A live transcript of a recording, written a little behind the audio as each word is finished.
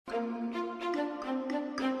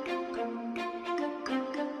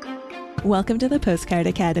Welcome to the Postcard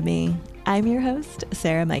Academy. I'm your host,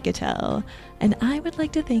 Sarah Michatel, and I would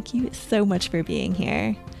like to thank you so much for being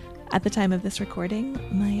here. At the time of this recording,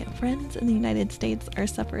 my friends in the United States are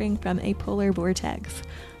suffering from a polar vortex.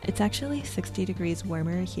 It's actually 60 degrees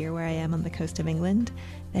warmer here where I am on the coast of England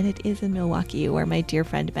than it is in Milwaukee, where my dear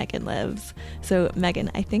friend Megan lives. So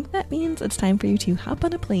Megan, I think that means it's time for you to hop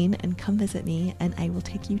on a plane and come visit me, and I will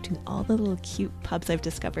take you to all the little cute pubs I've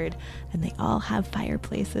discovered, and they all have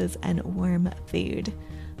fireplaces and warm food.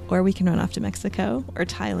 Or we can run off to Mexico or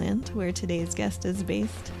Thailand, where today's guest is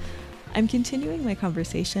based. I'm continuing my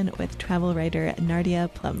conversation with travel writer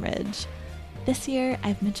Nardia Plumridge. This year,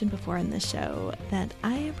 I've mentioned before on this show that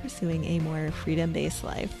I am pursuing a more freedom-based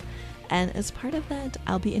life. And as part of that,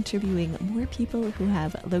 I'll be interviewing more people who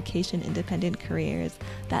have location-independent careers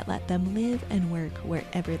that let them live and work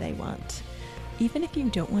wherever they want. Even if you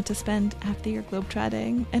don't want to spend half the year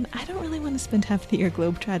globetrotting, and I don't really want to spend half the year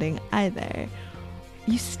globetrotting either,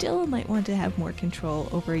 you still might want to have more control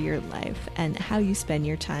over your life and how you spend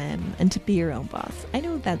your time and to be your own boss. I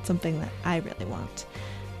know that's something that I really want.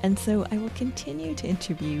 And so I will continue to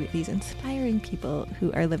interview these inspiring people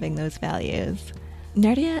who are living those values.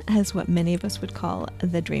 Nardia has what many of us would call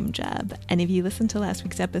the dream job. And if you listened to last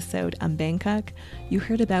week's episode on Bangkok, you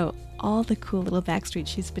heard about all the cool little backstreets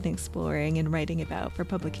she's been exploring and writing about for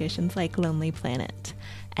publications like Lonely Planet.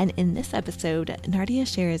 And in this episode, Nardia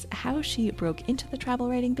shares how she broke into the travel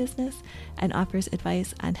writing business and offers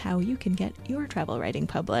advice on how you can get your travel writing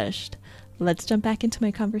published. Let's jump back into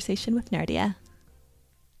my conversation with Nardia.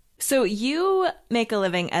 So you make a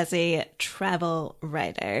living as a travel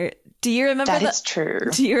writer. Do you remember That is true.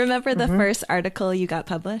 Do you remember the first article you got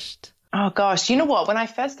published? Oh, gosh. You know what? When I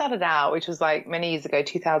first started out, which was like many years ago,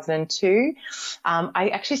 2002, I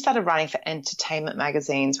actually started writing for entertainment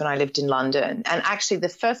magazines when I lived in London. And actually, the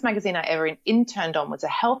first magazine I ever interned on was a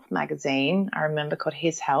health magazine, I remember, called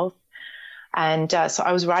His Health. And so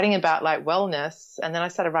I was writing about like wellness, and then I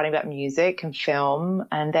started writing about music and film.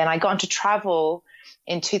 And then I got into travel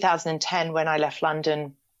in 2010 when I left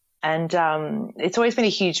London. And it's always been a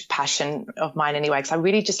huge passion of mine anyway, because I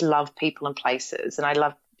really just love people and places, and I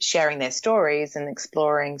love sharing their stories and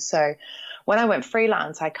exploring. So when I went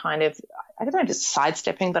freelance, I don't know, just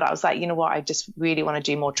sidestepping, but I was like, you know what, I just really want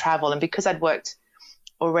to do more travel. And because I'd worked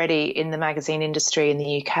already in the magazine industry in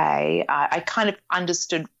the UK, I kind of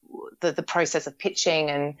understood the process of pitching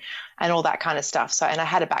and all that kind of stuff. So, and I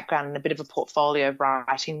had a background and a bit of a portfolio of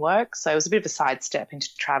writing work. So it was a bit of a sidestep into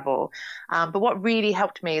travel. But what really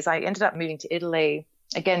helped me is I ended up moving to Italy,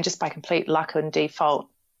 again, just by complete luck and default.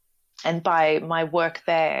 And by my work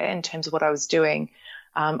there, in terms of what I was doing,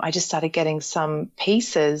 I just started getting some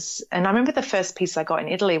pieces. And I remember the first piece I got in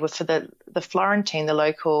Italy was for the Florentine, the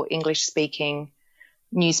local English-speaking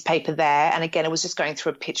newspaper there. And again, it was just going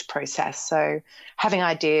through a pitch process. So having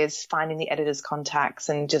ideas, finding the editor's contacts,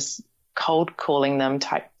 and just cold calling them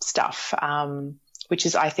type stuff, which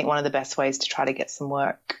is, I think, one of the best ways to try to get some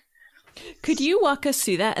work. Could you walk us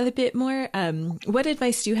through that a bit more? What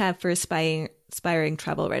advice do you have for aspiring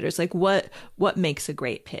travel writers? Like what makes a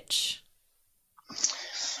great pitch?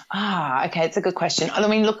 Okay. It's a good question. I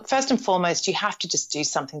mean, look, first and foremost, you have to just do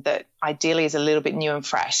something that ideally is a little bit new and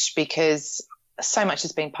fresh, because so much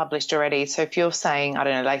has been published already. So if you're saying, I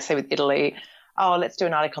don't know, like say with Italy, oh, let's do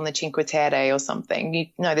an article on the Cinque Terre or something. You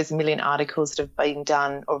know, there's a million articles that have been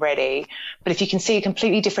done already. But if you can see a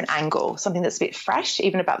completely different angle, something that's a bit fresh,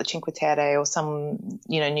 even about the Cinque Terre or some,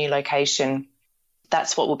 new location,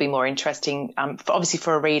 that's what will be more interesting, obviously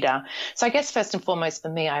for a reader. So I guess first and foremost for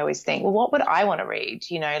me, I always think, well, what would I want to read?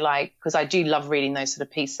 Because I do love reading those sort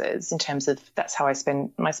of pieces in terms of that's how I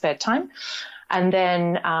spend my spare time. And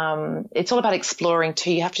then it's all about exploring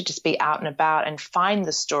too. You have to just be out and about and find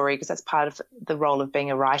the story, because that's part of the role of being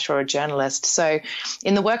a writer or a journalist. So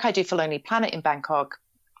in the work I do for Lonely Planet in Bangkok,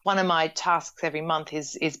 one of my tasks every month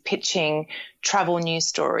is pitching travel news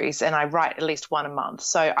stories, and I write at least one a month.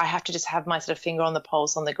 So I have to just have my sort of finger on the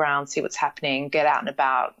pulse on the ground, see what's happening, get out and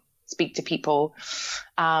about, speak to people,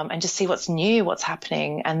 and just see what's new, what's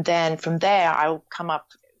happening. And then from there, I'll come up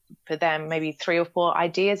for them maybe 3 or 4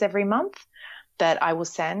 ideas every month that I will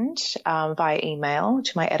send via email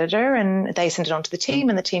to my editor, and they send it on to the team,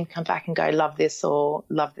 and the team come back and go, love this or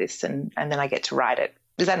love this, and then I get to write it.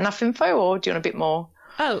 Is that enough info, or do you want a bit more?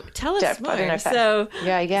 Oh, tell us depth? more. I don't know if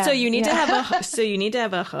So you need to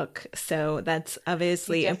have a hook. So that's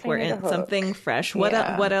obviously important. Something fresh. What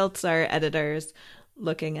else are editors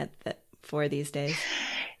looking at for these days?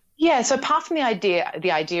 Yeah. So apart from the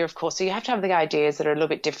idea, of course, so you have to have the ideas that are a little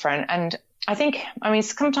bit different. And I think, I mean,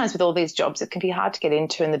 sometimes with all these jobs, it can be hard to get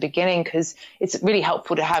into in the beginning because it's really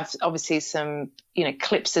helpful to have obviously some,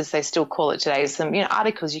 clips, as they still call it today, some,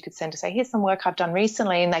 articles you could send to say, here's some work I've done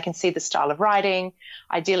recently, and they can see the style of writing.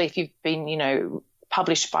 Ideally, if you've been,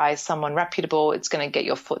 published by someone reputable, it's going to get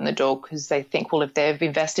your foot in the door because they think, well, if they've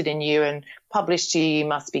invested in you and published you, you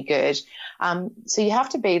must be good. So you have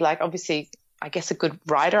to be like, obviously, I guess, a good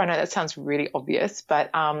writer. I know that sounds really obvious, but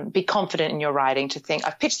be confident in your writing to think,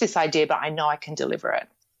 I've pitched this idea, but I know I can deliver it.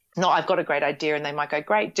 Not I've got a great idea, and they might go,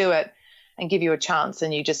 great, do it, and give you a chance,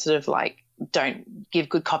 and you just sort of like don't give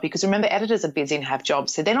good copy. Because remember, editors are busy and have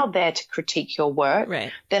jobs, so they're not there to critique your work.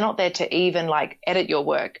 Right. They're not there to even like edit your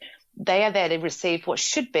work. They are there to receive what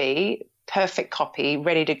should be perfect copy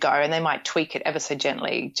ready to go, and they might tweak it ever so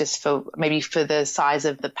gently just for the size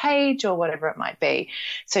of the page or whatever it might be.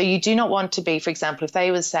 So you do not want to be, for example, if they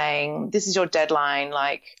were saying this is your deadline,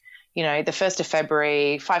 like, the 1st of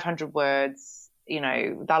February, 500 words,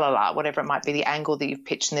 whatever it might be, the angle that you've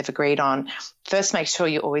pitched and they've agreed on. First, make sure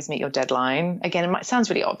you always meet your deadline. Again, sounds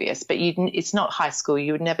really obvious, but it's not high school.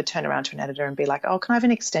 You would never turn around to an editor and be like, oh, can I have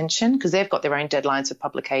an extension? Because they've got their own deadlines for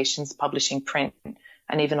publications, publishing print,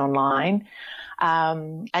 and even online.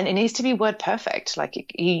 And it needs to be word perfect.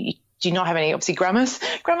 Like you do not have any, obviously, grammar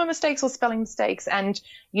mistakes or spelling mistakes. And,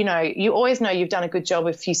 you always know you've done a good job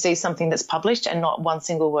if you see something that's published and not one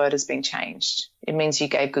single word has been changed. It means you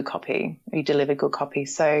gave good copy, you delivered good copy.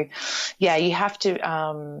 So, yeah, you have to,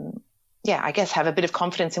 I guess, have a bit of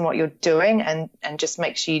confidence in what you're doing and just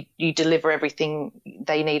make sure you deliver everything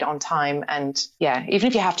they need on time. And, yeah, even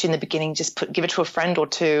if you have to in the beginning, just give it to a friend or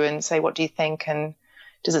two and say, what do you think? And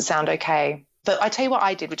does it sound okay? But I tell you what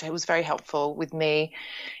I did, which was very helpful with me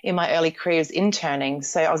in my early career, was interning.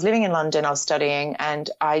 So I was living in London, I was studying, and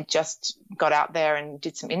I just got out there and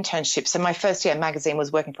did some internships. So my first year magazine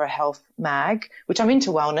was working for a health mag, which I'm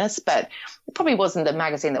into wellness, but it probably wasn't the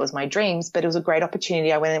magazine that was my dreams, but it was a great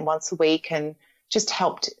opportunity. I went in once a week and just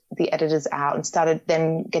helped the editors out and started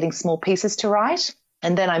then getting small pieces to write.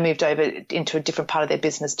 And then I moved over into a different part of their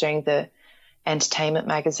business doing the entertainment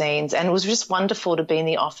magazines. And it was just wonderful to be in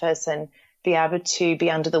the office and be able to be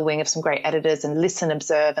under the wing of some great editors and listen,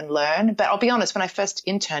 observe and learn. But I'll be honest, when I first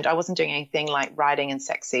interned, I wasn't doing anything like writing and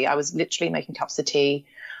sexy. I was literally making cups of tea.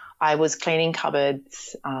 I was cleaning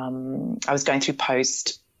cupboards. I was going through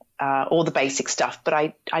post, all the basic stuff. But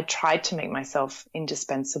I tried to make myself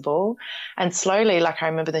indispensable. And slowly, like I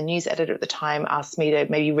remember the news editor at the time asked me to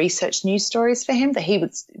maybe research news stories for him that he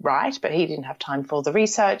would write, but he didn't have time for all the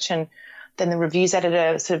research. And then the reviews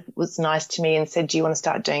editor sort of was nice to me and said, do you want to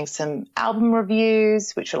start doing some album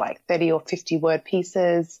reviews, which were like 30 or 50 word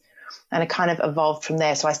pieces? And it kind of evolved from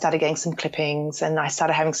there. So I started getting some clippings and I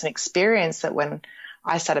started having some experience that when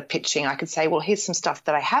I started pitching, I could say, well, here's some stuff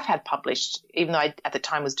that I have had published, even though I at the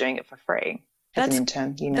time was doing it for free as an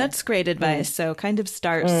intern. That's great advice. So kind of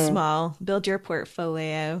start small, build your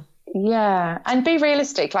portfolio. Yeah, and be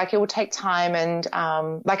realistic. Like, it will take time. And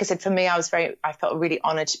like I said, for me, I felt really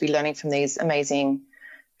honored to be learning from these amazing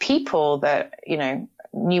people that,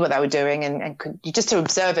 knew what they were doing and could just to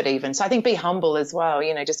observe it even. So I think be humble as well,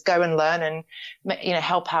 just go and learn and,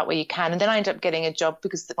 help out where you can. And then I ended up getting a job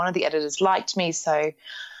because one of the editors liked me. So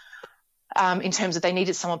in terms of they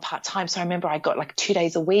needed someone part-time. So I remember I got like 2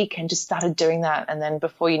 days a week and just started doing that. And then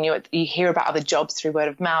before you knew it, you hear about other jobs through word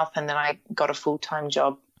of mouth. And then I got a full-time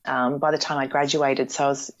job by the time I graduated.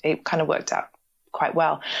 So it kind of worked out quite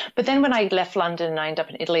well. But then when I left London and I ended up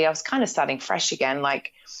in Italy, I was kind of starting fresh again.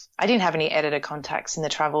 Like, I didn't have any editor contacts in the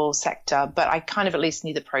travel sector, but I kind of at least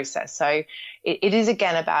knew the process. So it is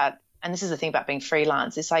again about, and this is the thing about being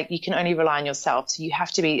freelance, it's like you can only rely on yourself. So you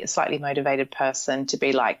have to be a slightly motivated person to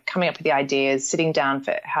be like coming up with the ideas, sitting down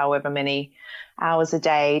for however many hours a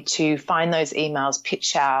day to find those emails,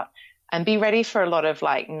 pitch out, and be ready for a lot of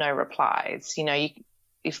like no replies.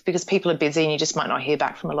 Because people are busy and you just might not hear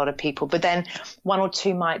back from a lot of people, but then one or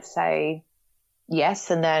two might say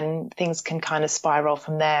yes, and then things can kind of spiral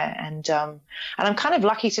from there. And I'm kind of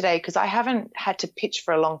lucky today because I haven't had to pitch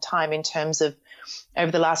for a long time in terms of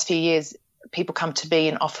over the last few years, people come to me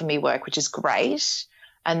and offer me work, which is great.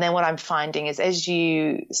 And then what I'm finding is as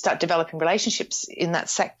you start developing relationships in that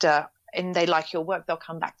sector and they like your work, they'll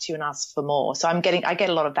come back to you and ask for more. So I get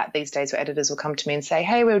a lot of that these days where editors will come to me and say,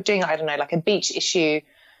 hey, we're doing, I don't know, like a beach issue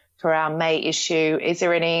for our May issue. Is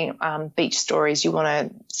there any beach stories you want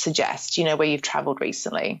to suggest, where you've traveled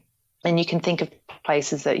recently? And you can think of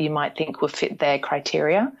places that you might think will fit their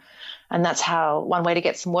criteria. And that's how one way to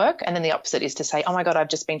get some work. And then the opposite is to say, oh my God, I've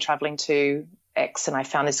just been traveling to X and I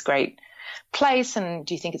found this great place. And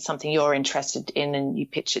do you think it's something you're interested in? And you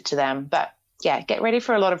pitch it to them. But get ready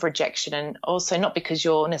for a lot of rejection, and also not because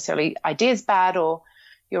your necessarily idea's bad or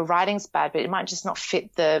your writing's bad, but it might just not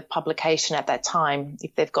fit the publication at that time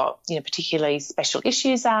if they've got, particularly special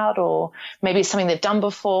issues out, or maybe it's something they've done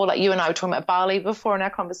before. Like you and I were talking about Bali before in our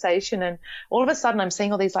conversation, and all of a sudden I'm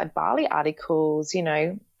seeing all these like Bali articles,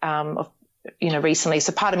 recently.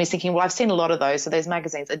 So part of me is thinking, well, I've seen a lot of those. So those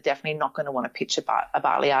magazines are definitely not going to want to pitch a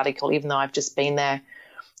Bali article, even though I've just been there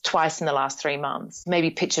twice in the last 3 months.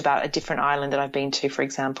 Maybe pitch about a different island that I've been to, for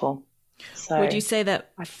example. So, would you say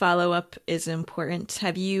that follow-up is important?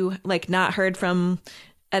 Have you not heard from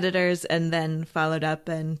editors and then followed up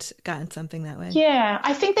and gotten something that way? Yeah,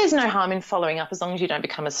 I think there's no harm in following up as long as you don't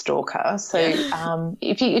become a stalker. So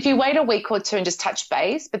if you wait a week or two and just touch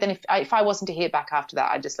base, but then if I wasn't to hear back after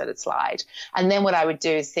that, I'd just let it slide. And then what I would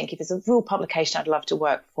do is think, if it's a real publication I'd love to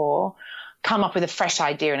work for, come up with a fresh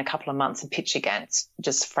idea in a couple of months and pitch again,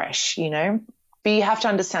 just fresh, But you have to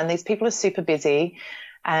understand these people are super busy.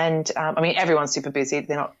 And everyone's super busy.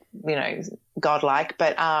 They're not, godlike.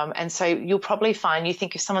 But and so you'll probably find, you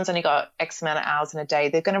think if someone's only got X amount of hours in a day,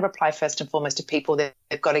 they're going to reply first and foremost to people that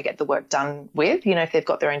they've got to get the work done with, if they've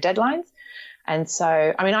got their own deadlines. And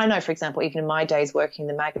so, I know, for example, even in my days working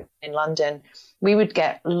the magazine in London, we would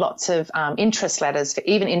get lots of interest letters for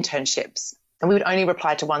even internships. And we would only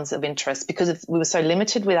reply to ones of interest because we were so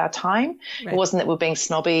limited with our time. Right. It wasn't that we were being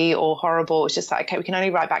snobby or horrible. It's just like, okay, we can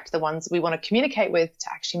only write back to the ones we want to communicate with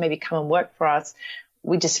to actually maybe come and work for us.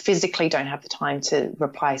 We just physically don't have the time to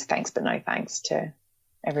reply thanks but no thanks to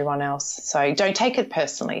everyone else. So don't take it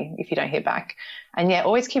personally if you don't hear back. And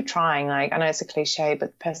always keep trying. Like, I know it's a cliche,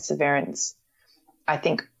 but perseverance, I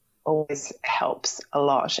think, always helps a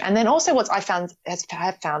lot. And then also what I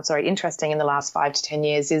have found interesting in the last 5 to 10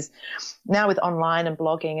 years is now with online and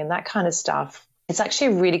blogging and that kind of stuff, it's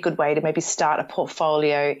actually a really good way to maybe start a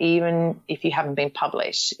portfolio even if you haven't been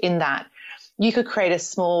published, in that you could create a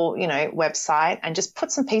small, website and just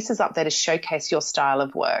put some pieces up there to showcase your style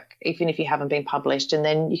of work, even if you haven't been published. And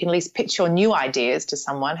then you can at least pitch your new ideas to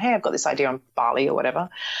someone. Hey, I've got this idea on Bali or whatever.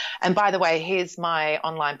 And by the way, here's my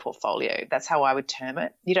online portfolio. That's how I would term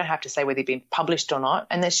it. You don't have to say whether you've been published or not.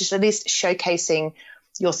 And that's just at least showcasing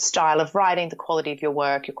your style of writing, the quality of your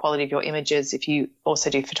work, your quality of your images, if you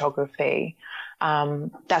also do photography.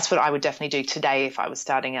 That's what I would definitely do today if I was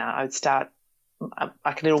starting out. I would start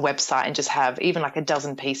like a little website and just have even like a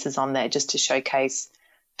dozen pieces on there just to showcase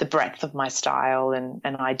the breadth of my style and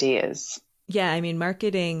ideas. Yeah,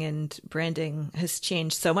 marketing and branding has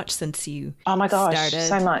changed so much since you Oh my gosh, started.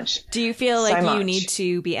 So much. Do you feel like you need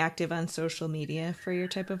to be active on social media for your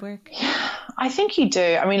type of work? Yeah, I think you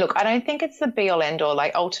do. Look, I don't think it's the be all end all.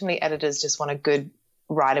 Like ultimately editors just want a good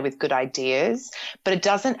writer with good ideas, but it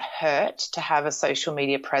doesn't hurt to have a social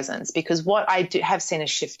media presence, because what I have seen a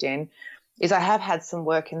shift in is I have had some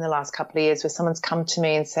work in the last couple of years where someone's come to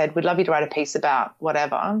me and said, we'd love you to write a piece about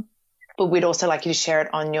whatever, but we'd also like you to share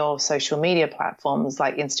it on your social media platforms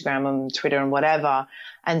like Instagram and Twitter and whatever.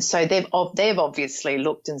 And so they've obviously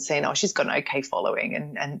looked and seen, oh, she's got an okay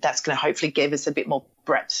following, and that's going to hopefully give us a bit more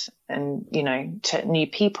breadth and, to new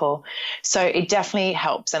people. So it definitely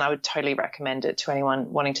helps, and I would totally recommend it to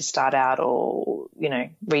anyone wanting to start out or,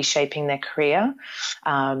 reshaping their career,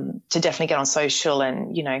 to definitely get on social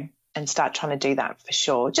and start trying to do that for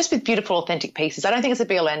sure. Just with beautiful, authentic pieces. I don't think it's a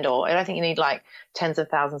be all end all. I don't think you need like tens of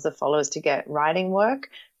thousands of followers to get writing work.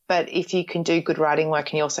 But if you can do good writing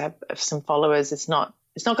work and you also have some followers, it's not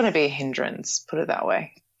going to be a hindrance, put it that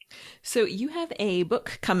way. So you have a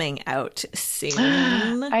book coming out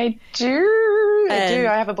soon. I do.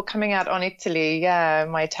 I have a book coming out on Italy,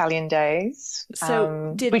 my Italian days,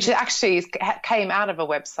 which actually came out of a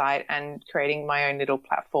website and creating my own little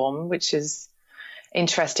platform, which is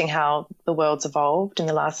interesting how the world's evolved in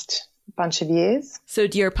the last bunch of years. So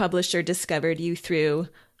your publisher discovered you through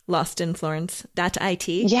Lost in Florence.it?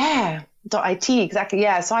 Yeah, .it, exactly.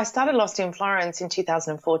 Yeah. So I started Lost in Florence in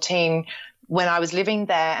 2014 when I was living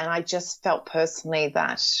there, and I just felt personally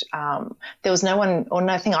that there was no one or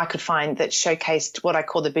nothing I could find that showcased what I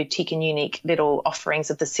call the boutique and unique little offerings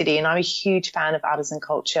of the city. And I'm a huge fan of artisan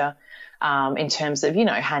culture in terms of,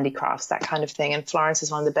 handicrafts, that kind of thing. And Florence is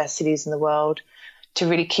one of the best cities in the world to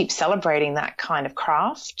really keep celebrating that kind of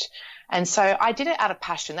craft. And so I did it out of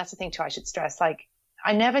passion. That's the thing too I should stress. Like,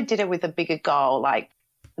 I never did it with a bigger goal. Like,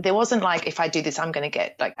 there wasn't like, if I do this, I'm going to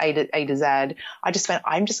get like A to Z. I just went,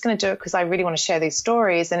 I'm just going to do it because I really want to share these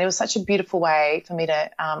stories. And it was such a beautiful way for me to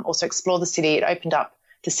also explore the city. It opened up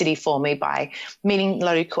the city for me by meeting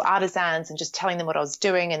local artisans and just telling them what I was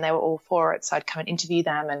doing, and they were all for it. So I'd come and interview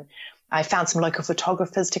them, and I found some local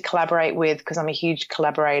photographers to collaborate with because I'm a huge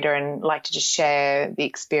collaborator and like to just share the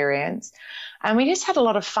experience. And we just had a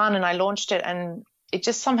lot of fun, and I launched it, and it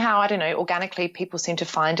just somehow, I don't know, organically people seem to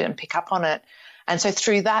find it and pick up on it. And so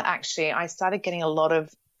through that, actually, I started getting a lot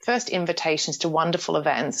of first invitations to wonderful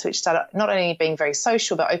events, which started not only being very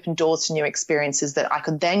social, but opened doors to new experiences that I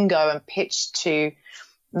could then go and pitch to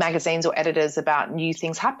magazines or editors about new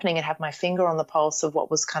things happening and have my finger on the pulse of what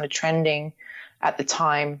was kind of trending at the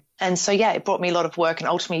time. And so, yeah, it brought me a lot of work and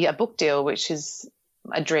ultimately a book deal, which is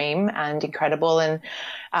a dream and incredible. And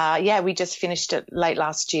we just finished it late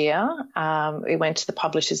last year. We went to the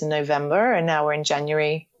publishers in November, and now we're in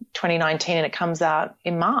January 2019, and it comes out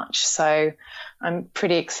in March. So I'm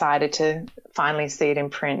pretty excited to finally see it in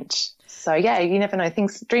print. So yeah, you never know,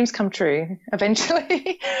 dreams come true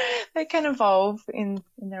eventually. They can evolve in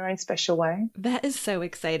their own special way. That is so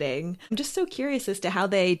exciting. I'm just so curious as to how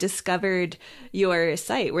they discovered your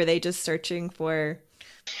site. Were they just searching for...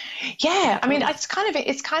 Yeah, I mean, it's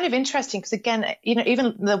kind of interesting because, again, you know,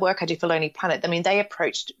 even the work I do for Lonely Planet, I mean, they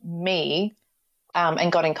approached me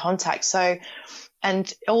and got in contact. So,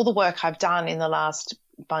 and all the work I've done in the last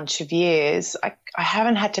bunch of years, I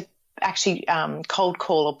haven't had to actually cold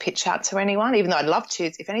call or pitch out to anyone, even though I'd love to.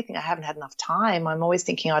 If anything, I haven't had enough time. I'm always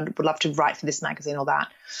thinking I would love to write for this magazine or that.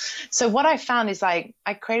 So what I found is I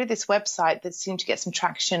created this website that seemed to get some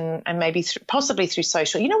traction, and maybe possibly through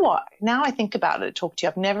social. You know what? Now I think about it, talk to you,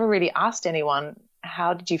 I've never really asked anyone,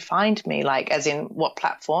 how did you find me? Like, as in what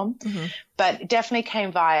platform? Mm-hmm. But it definitely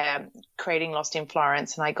came via creating Lost in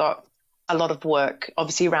Florence, and I got a lot of work,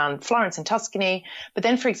 obviously, around Florence and Tuscany. But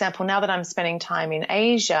then, for example, now that I'm spending time in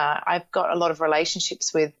Asia, I've got a lot of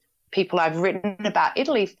relationships with people I've written about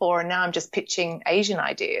Italy for, and now I'm just pitching Asian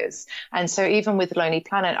ideas. And so even with Lonely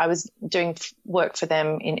Planet, I was doing work for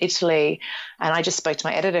them in Italy, and I just spoke to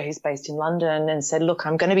my editor who's based in London and said, look,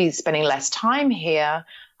 I'm going to be spending less time here.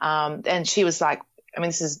 And she was like, I mean,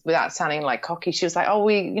 this is without sounding like cocky. She was like, oh,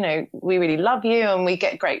 we really love you, and we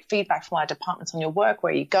get great feedback from our departments on your work.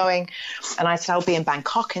 Where are you going? And I said, I'll be in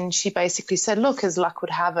Bangkok. And she basically said, look, as luck would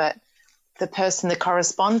have it, the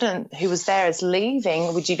correspondent who was there is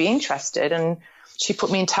leaving. Would you be interested? And she put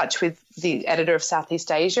me in touch with the editor of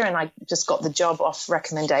Southeast Asia, and I just got the job off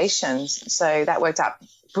recommendations. So that worked out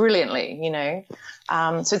brilliantly, you know.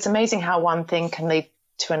 So it's amazing how one thing can lead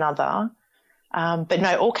to another. But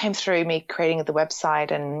no, it all came through me creating the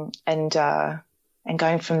website and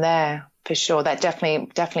going from there, for sure. That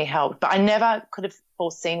definitely helped. But I never could have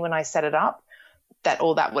foreseen when I set it up that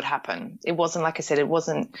all that would happen. It wasn't, like I said, it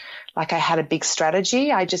wasn't like I had a big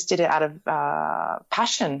strategy. I just did it out of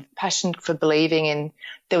passion for believing in.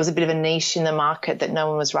 There was a bit of a niche in the market that no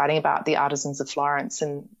one was writing about, the artisans of Florence,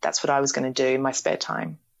 and that's what I was going to do in my spare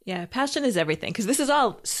time. Yeah, passion is everything, because this is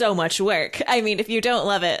all so much work. I mean, if you don't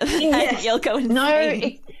love it, yes. You'll go insane.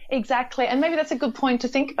 No, exactly. And maybe that's a good point to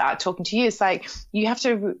think about talking to you. It's like you have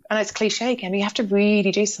to, and it's cliche, Cam, you have to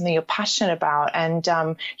really do something you're passionate about. And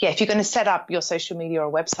if you're going to set up your social media or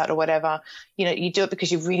a website or whatever, you know, you do it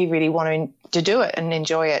because you really, really want to do it and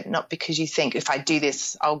enjoy it, not because you think if I do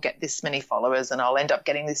this, I'll get this many followers and I'll end up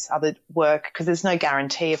getting this other work, because there's no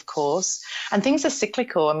guarantee, of course. And things are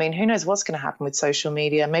cyclical. I mean, who knows what's going to happen with social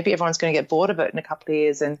media? Maybe everyone's going to get bored of it in a couple of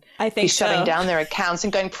years and be shutting down their accounts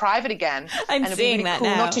and going private again. I'm seeing really that cool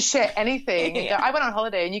now. Not to share anything. Yeah. I went on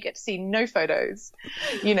holiday and you get to see no photos,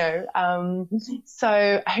 you know.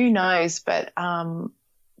 So who knows? But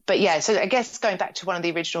yeah. So I guess going back to one of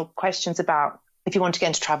the original questions about if you want to get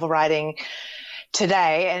into travel writing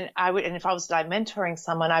today, and if I was like mentoring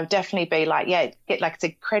someone, I would definitely be like,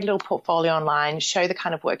 create a little portfolio online, show the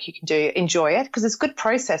kind of work you can do, enjoy it, because it's a good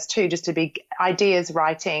process too, just to be ideas,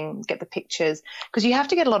 writing, get the pictures, because you have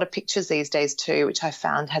to get a lot of pictures these days too, which I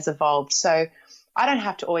found has evolved. So I don't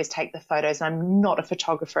have to always take the photos, and I'm not a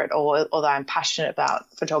photographer at all, although I'm passionate about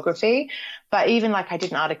photography. But even like I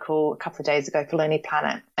did an article a couple of days ago for Lonely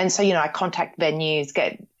Planet. And so, you know, I contact venues,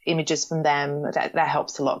 get images from them. That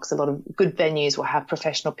helps a lot, because a lot of good venues will have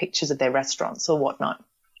professional pictures of their restaurants or whatnot.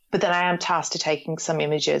 But then I am tasked to taking some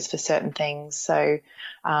images for certain things. So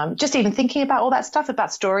just even thinking about all that stuff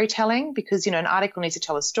about storytelling, because, you know, an article needs to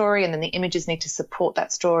tell a story and then the images need to support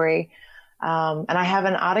that story. And I have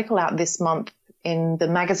an article out this month in the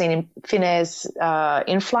magazine in Finnair's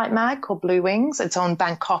in-flight mag called Blue Wings. It's on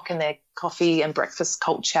Bangkok and their coffee and breakfast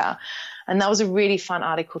culture. And that was a really fun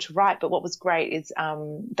article to write. But what was great is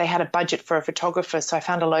they had a budget for a photographer. So I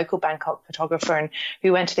found a local Bangkok photographer, and we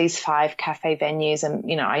went to these 5 cafe venues, and,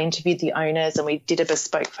 you know, I interviewed the owners and we did a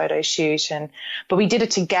bespoke photo shoot. But we did it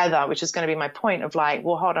together, which is going to be my point of like,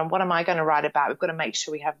 well, hold on, what am I going to write about? We've got to make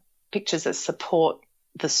sure we have pictures that support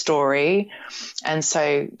the story. And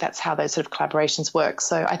so that's how those sort of collaborations work.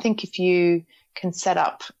 So I think if you can set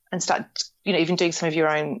up and start, even doing some of your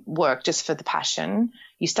own work just for the passion,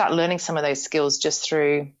 you start learning some of those skills just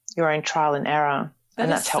through your own trial and error.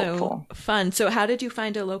 And that's helpful. So fun. So how did you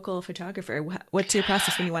find a local photographer? What's your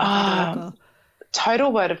process when you want to find a local?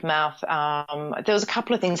 Total word of mouth. There was a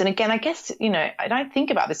couple of things. And again, I guess, I don't think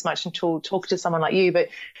about this much until talking to someone like you, but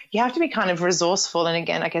you have to be kind of resourceful. And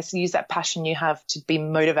again, I guess use that passion you have to be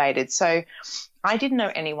motivated. So I didn't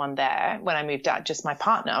know anyone there when I moved out, just my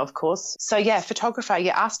partner, of course. So yeah, photographer,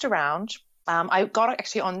 asked around. I got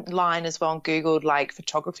actually online as well and Googled like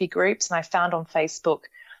photography groups, and I found on Facebook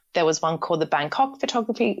there was one called the Bangkok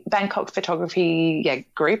Photography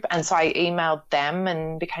group. And so I emailed them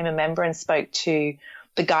and became a member and spoke to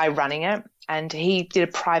the guy running it. And he did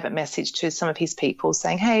a private message to some of his people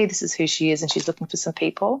saying, hey, this is who she is and she's looking for some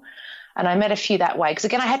people. And I met a few that way because,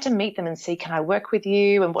 again, I had to meet them and see, can I work with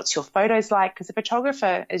you and what's your photos like? Because a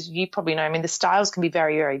photographer, as you probably know, the styles can be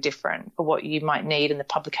very, very different for what you might need and the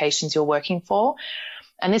publications you're working for.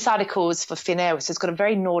 And this article is for Finnair, so it's got a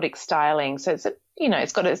very Nordic styling. So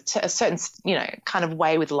it's got a certain, kind of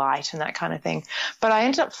way with light and that kind of thing. But I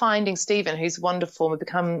ended up finding Stephen, who's wonderful. We've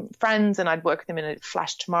become friends, and I'd work with him in a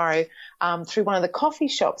flash tomorrow through one of the coffee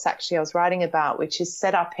shops, actually, I was writing about, which is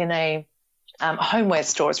set up in a homeware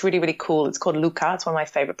store. It's really, really cool. It's called Luca. It's one of my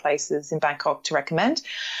favorite places in Bangkok to recommend.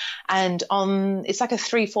 And it's like a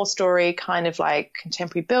 3-4 story kind of like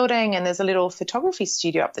contemporary building, and there's a little photography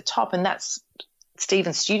studio up the top, and that's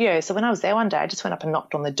Stephen's studio. So when I was there one day, I just went up and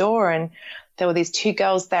knocked on the door, and there were these 2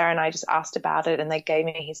 girls there, and I just asked about it, and they gave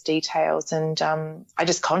me his details, and I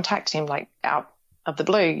just contacted him like out of the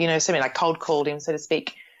blue, something like cold called him, so to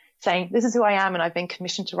speak, saying, this is who I am, and I've been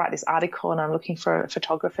commissioned to write this article, and I'm looking for a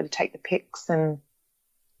photographer to take the pics, and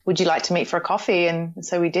would you like to meet for a coffee? And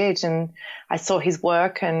so we did, and I saw his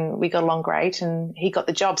work, and we got along great, and he got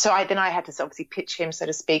the job. So I had to obviously pitch him, so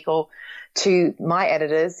to speak, or to my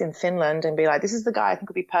editors in Finland and be like, this is the guy I think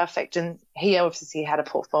would be perfect. And he obviously had a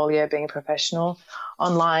portfolio being a professional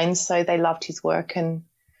online, so they loved his work and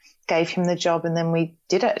gave him the job, and then we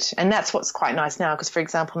did it. And that's what's quite nice now, because, for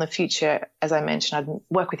example, in the future, as I mentioned, I'd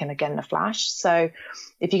work with him again in a flash. So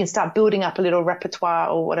if you can start building up a little repertoire,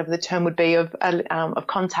 or whatever the term would be, of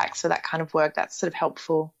contacts for that kind of work, that's sort of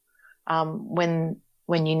helpful when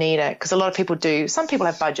you need it. Because a lot of people do. Some people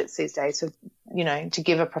have budgets these days, so, to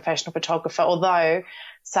give a professional photographer, although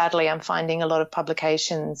sadly I'm finding a lot of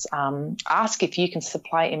publications ask if you can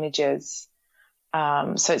supply images.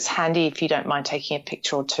 So it's handy if you don't mind taking a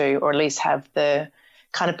picture or two, or at least have the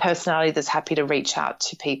kind of personality that's happy to reach out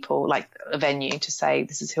to people, like a venue, to say,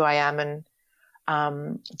 this is who I am,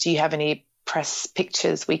 and do you have any press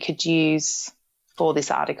pictures we could use for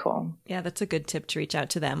this article? Yeah, that's a good tip, to reach out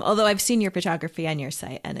to them. Although I've seen your photography on your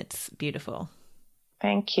site, and it's beautiful.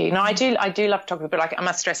 Thank you. No, I do love photography, but I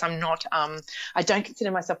must stress, I'm not, I don't consider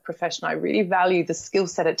myself professional. I really value the skill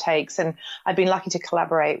set it takes. And I've been lucky to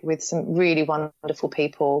collaborate with some really wonderful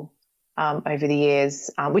people over the years,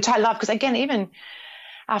 which I love, because again, even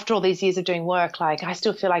after all these years of doing work, like, I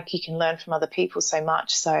still feel like you can learn from other people so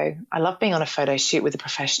much. So I love being on a photo shoot with a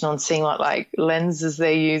professional and seeing what like lenses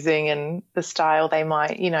they're using and the style they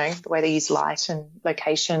might, the way they use light and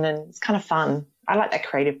location. And it's kind of fun. I like that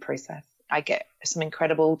creative process. I get some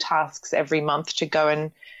incredible tasks every month to go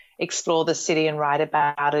and explore the city and write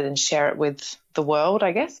about it and share it with the world,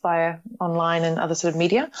 I guess, via online and other sort of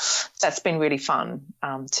media. That's been really fun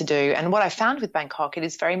to do. And what I found with Bangkok, it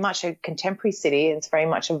is very much a contemporary city. It's very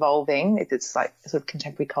much evolving. It's like sort of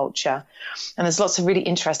contemporary culture. And there's lots of really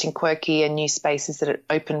interesting, quirky and new spaces that are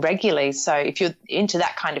open regularly. So if you're into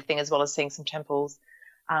that kind of thing, as well as seeing some temples,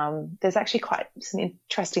 there's actually quite some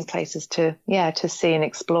interesting places to see and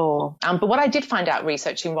explore. But what I did find out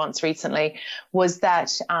researching once recently was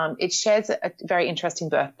that it shares a very interesting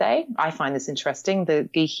birthday. I find this interesting, the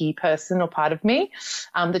geeky person or part of me,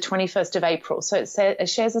 the 21st of April. So it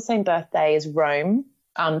shares the same birthday as Rome,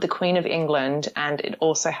 the Queen of England, and it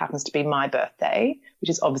also happens to be my birthday, which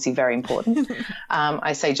is obviously very important.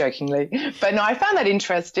 I say jokingly, but no, I found that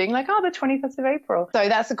interesting, like, the 21st of April. So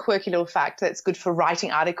that's a quirky little fact that's good for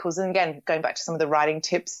writing articles. And again, going back to some of the writing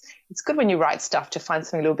tips, it's good when you write stuff to find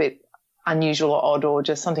something a little bit unusual or odd, or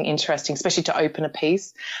just something interesting, especially to open a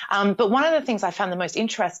piece. But one of the things I found the most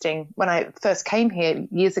interesting when I first came here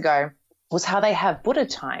years ago was how they have Buddha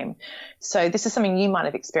time. So this is something you might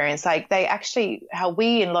have experienced. Like, they actually, how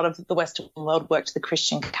we in a lot of the Western world work to the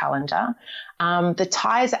Christian calendar, the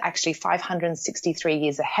Thais are actually 563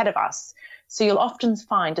 years ahead of us. So you'll often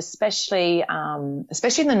find, especially in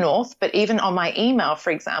the north, but even on my email,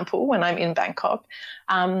 for example, when I'm in Bangkok,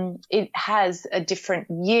 it has a different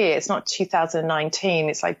year. It's not 2019.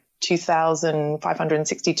 It's like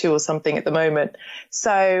 2,562 or something at the moment.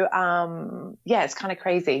 So, it's kind of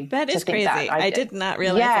crazy. That is crazy. I did not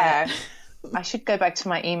realize that. I should go back to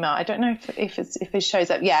my email. I don't know if it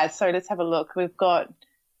shows up. Yeah. So let's have a look. We've got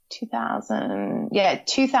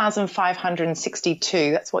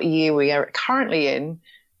 2,562. That's what year we are currently in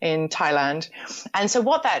Thailand. And so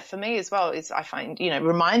what that for me as well is, I find,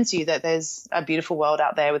 reminds you that there's a beautiful world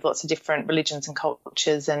out there with lots of different religions and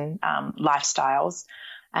cultures and lifestyles.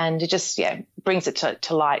 And it just, brings it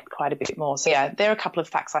to light quite a bit more. So there are a couple of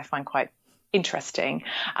facts I find quite interesting.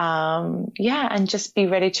 And just be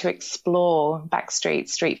ready to explore back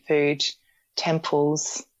streets, street food,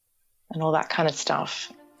 temples, and all that kind of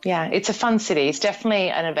stuff. Yeah, it's a fun city. It's definitely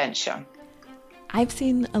an adventure. I've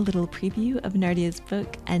seen a little preview of Nardia's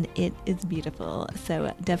book, and it is beautiful.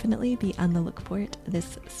 So definitely be on the look for it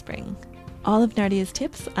this spring. All of Nardia's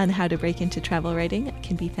tips on how to break into travel writing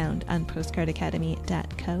can be found on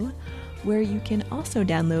postcardacademy.co, where you can also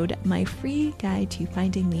download my free guide to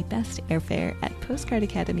finding the best airfare at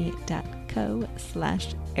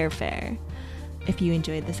postcardacademy.co/airfare. If you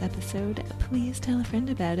enjoyed this episode, please tell a friend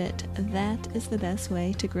about it. That is the best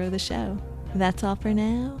way to grow the show. That's all for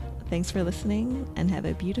now. Thanks for listening, and have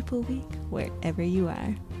a beautiful week wherever you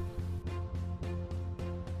are.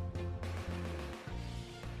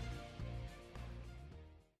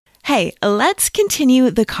 Hey, let's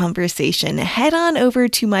continue the conversation. Head on over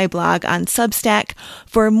to my blog on Substack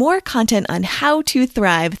for more content on how to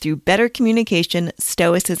thrive through better communication,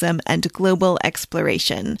 stoicism, and global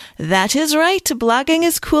exploration. That is right, blogging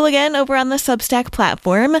is cool again over on the Substack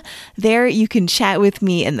platform. There you can chat with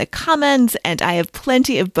me in the comments, and I have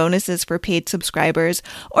plenty of bonuses for paid subscribers,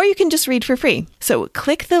 or you can just read for free. So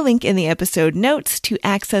click the link in the episode notes to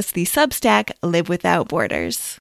access the Substack Live Without Borders.